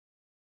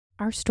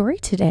Our story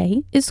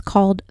today is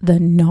called The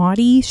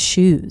Naughty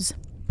Shoes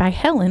by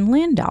Helen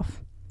Landolf.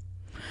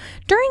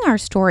 During our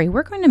story,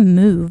 we're going to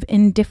move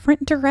in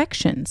different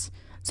directions.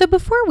 So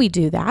before we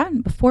do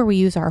that, before we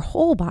use our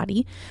whole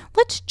body,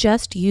 let's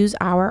just use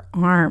our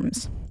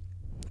arms.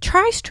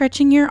 Try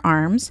stretching your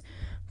arms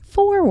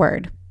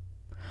forward.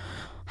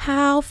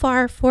 How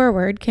far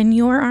forward can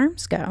your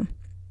arms go?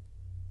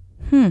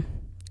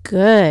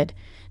 Good.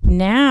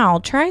 Now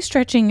try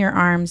stretching your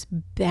arms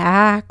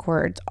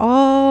backwards,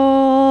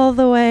 all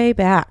the way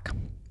back.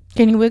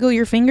 Can you wiggle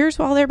your fingers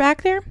while they're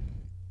back there?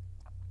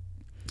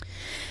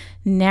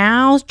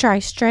 Now try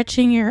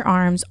stretching your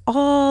arms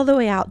all the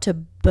way out to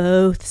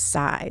both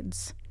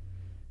sides.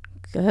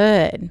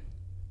 Good.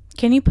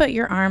 Can you put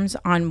your arms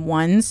on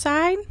one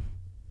side?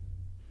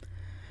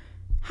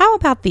 How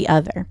about the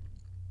other?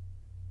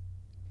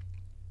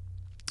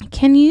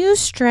 Can you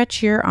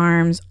stretch your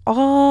arms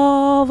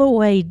all the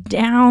way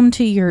down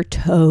to your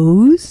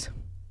toes?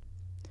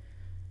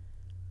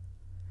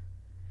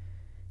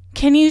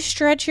 Can you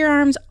stretch your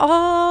arms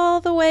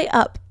all the way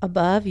up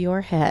above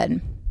your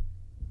head?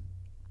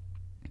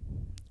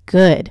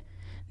 Good.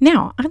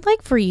 Now, I'd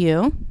like for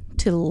you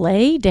to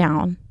lay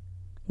down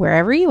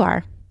wherever you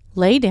are,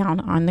 lay down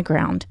on the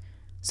ground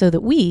so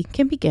that we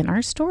can begin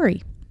our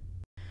story.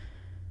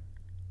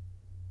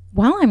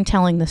 While I'm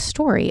telling the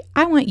story,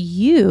 I want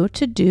you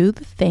to do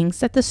the things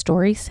that the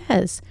story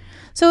says.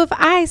 So if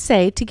I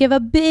say to give a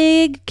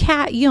big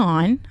cat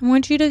yawn, I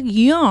want you to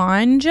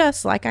yawn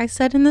just like I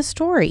said in the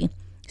story.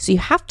 So you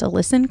have to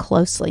listen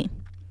closely.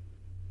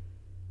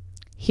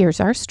 Here's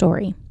our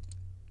story.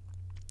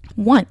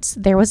 Once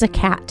there was a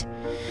cat.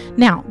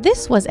 Now,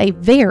 this was a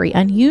very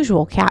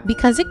unusual cat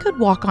because it could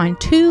walk on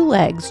two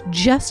legs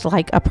just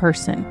like a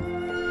person.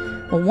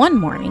 Well, one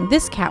morning,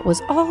 this cat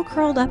was all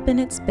curled up in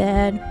its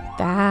bed,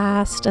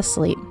 fast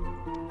asleep.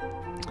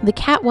 The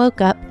cat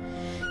woke up,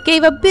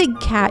 gave a big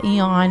cat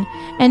yawn,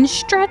 and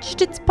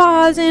stretched its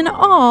paws in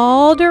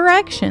all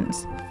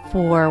directions.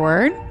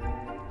 Forward,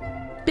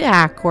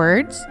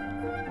 backwards,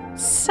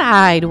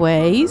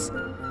 sideways,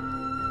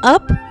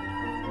 up,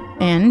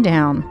 and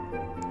down.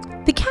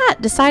 The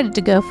cat decided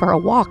to go for a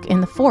walk in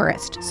the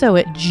forest, so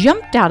it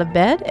jumped out of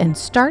bed and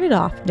started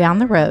off down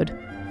the road.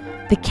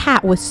 The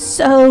cat was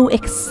so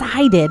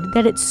excited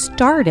that it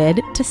started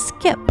to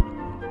skip.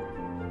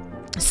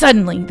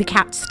 Suddenly, the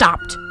cat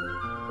stopped.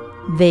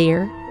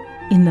 There,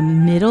 in the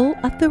middle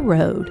of the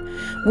road,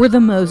 were the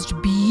most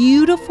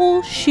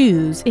beautiful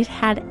shoes it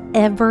had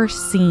ever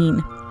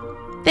seen.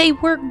 They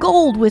were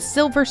gold with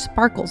silver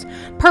sparkles,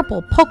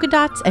 purple polka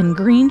dots, and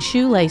green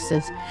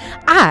shoelaces.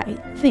 "I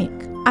think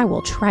I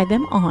will try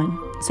them on,"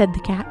 said the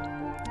cat.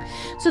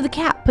 So the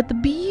cat put the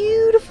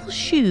beautiful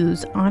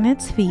shoes on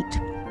its feet.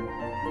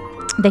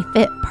 They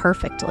fit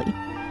perfectly.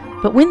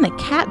 But when the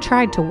cat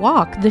tried to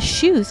walk, the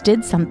shoes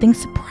did something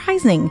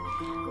surprising.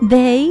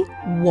 They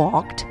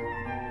walked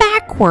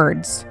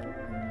backwards.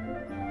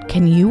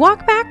 Can you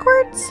walk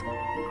backwards?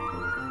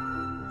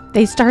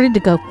 They started to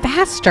go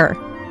faster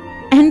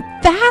and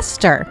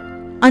faster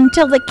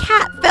until the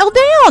cat fell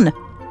down.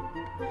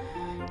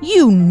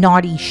 "You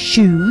naughty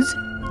shoes,"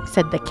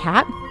 said the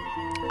cat.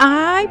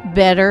 "I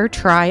better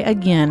try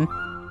again."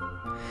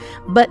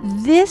 But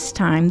this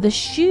time the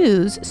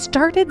shoes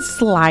started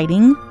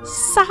sliding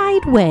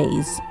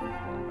sideways.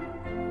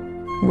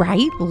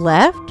 Right,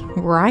 left,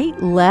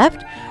 right,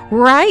 left,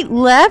 right,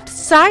 left,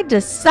 side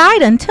to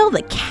side until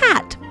the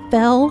cat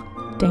fell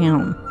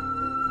down.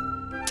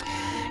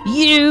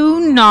 "You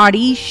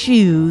naughty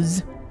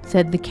shoes,"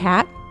 said the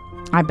cat.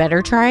 "I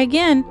better try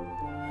again."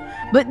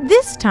 But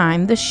this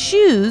time the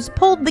shoes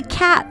pulled the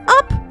cat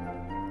up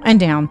and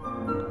down.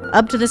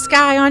 Up to the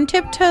sky on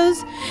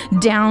tiptoes,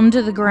 down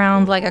to the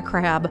ground like a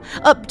crab.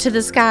 Up to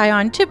the sky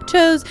on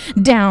tiptoes,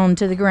 down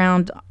to the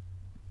ground.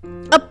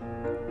 Up,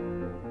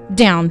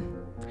 down.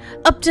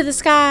 Up to the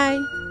sky,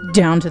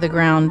 down to the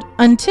ground,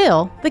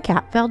 until the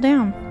cat fell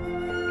down.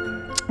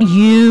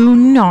 "You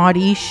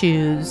naughty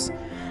shoes.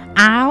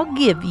 I'll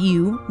give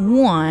you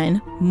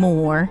one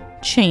more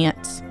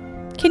chance."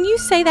 Can you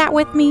say that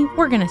with me?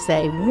 We're going to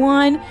say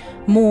one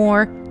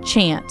more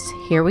chance.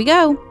 Here we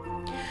go.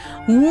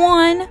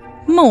 One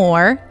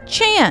more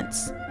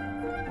chance.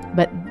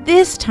 But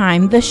this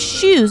time the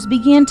shoes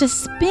began to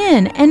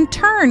spin and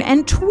turn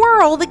and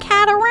twirl the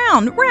cat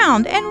around,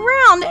 round and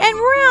round and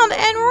round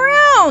and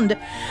round,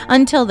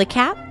 until the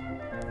cat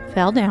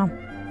fell down.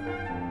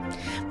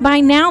 By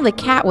now the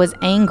cat was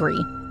angry.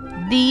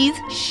 "These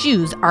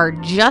shoes are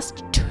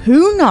just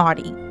too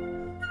naughty,"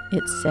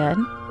 it said.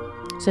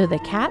 So the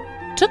cat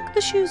took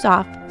the shoes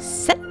off,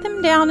 set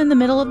them down in the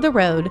middle of the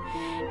road,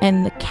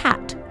 and the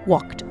cat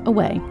walked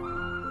away.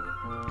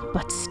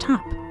 But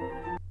stop.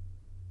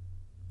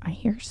 I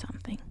hear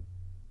something.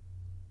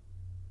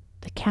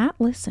 The cat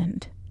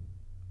listened,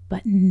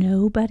 but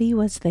nobody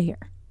was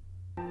there.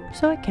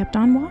 So it kept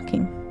on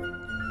walking.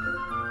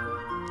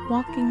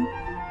 Walking,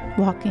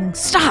 walking.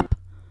 Stop!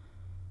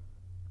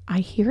 I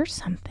hear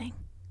something.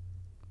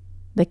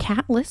 The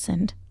cat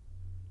listened,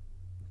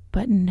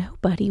 but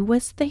nobody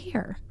was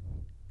there.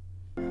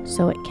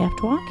 So it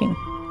kept walking.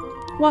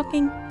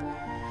 walking,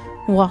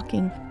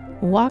 walking,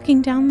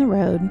 walking down the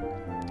road.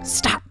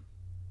 Stop!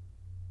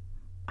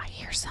 I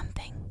hear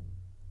something.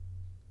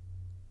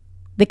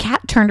 The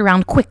cat turned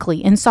around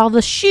quickly and saw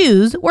the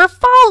shoes were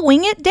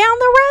following it down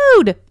the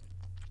road.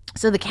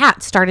 So the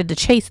cat started to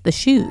chase the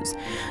shoes.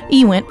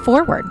 He went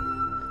forward,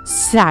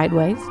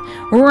 sideways,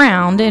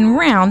 round and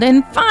round,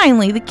 and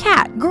finally the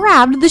cat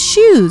grabbed the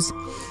shoes.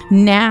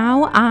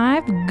 Now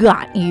I've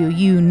got you,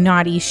 you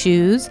naughty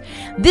shoes.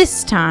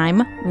 This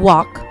time,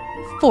 walk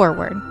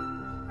forward.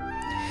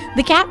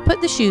 The cat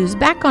put the shoes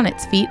back on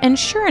its feet, and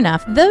sure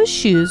enough, those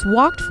shoes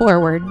walked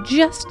forward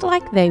just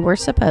like they were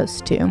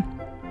supposed to.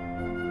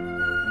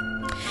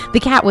 The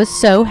cat was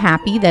so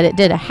happy that it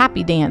did a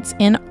happy dance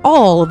in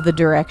all of the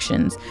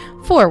directions.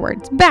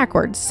 Forwards,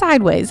 backwards,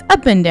 sideways,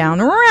 up and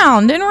down,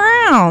 round and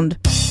round.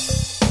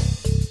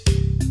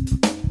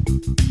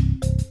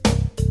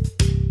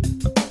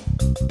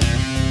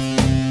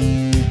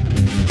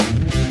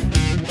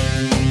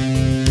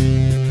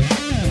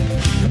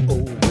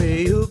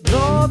 Way up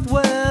north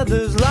where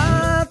there's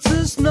lots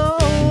of snow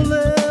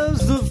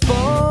lives the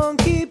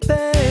funky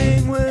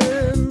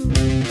penguin.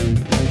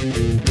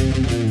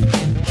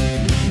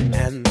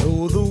 And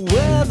though the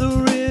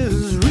weather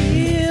is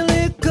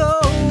really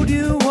cold,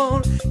 you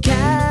won't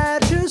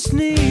catch her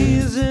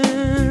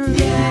sneezing.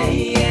 Yeah,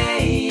 yeah,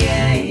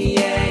 yeah,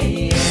 yeah,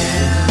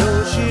 yeah.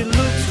 Though she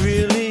looks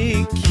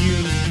really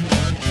cute.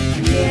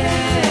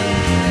 Yeah.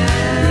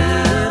 In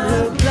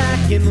her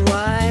black and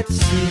white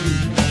suit.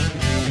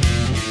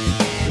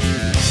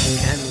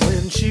 And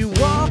when she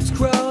walks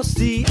across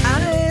the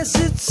ice,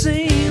 it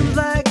seems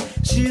like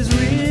she's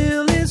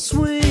really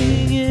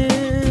swinging.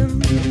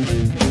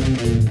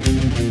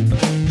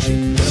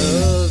 She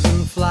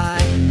doesn't fly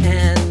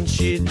and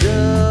she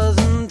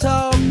doesn't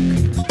talk,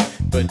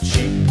 but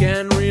she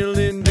can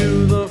really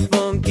do the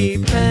funky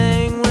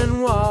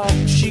penguin walk.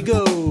 She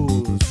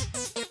goes.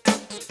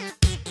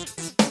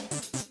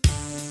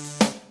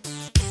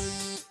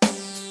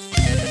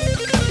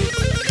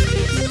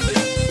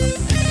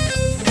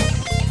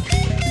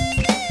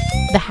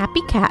 The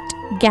happy cat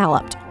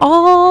galloped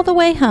all the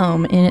way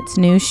home in its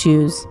new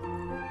shoes.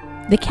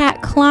 The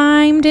cat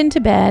climbed into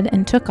bed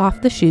and took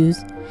off the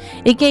shoes.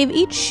 It gave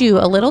each shoe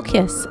a little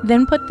kiss,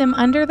 then put them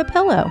under the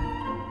pillow.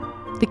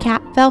 The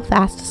cat fell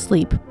fast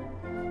asleep.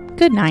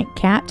 Good night,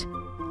 cat.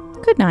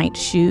 Good night,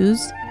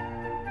 shoes.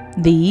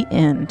 The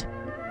end.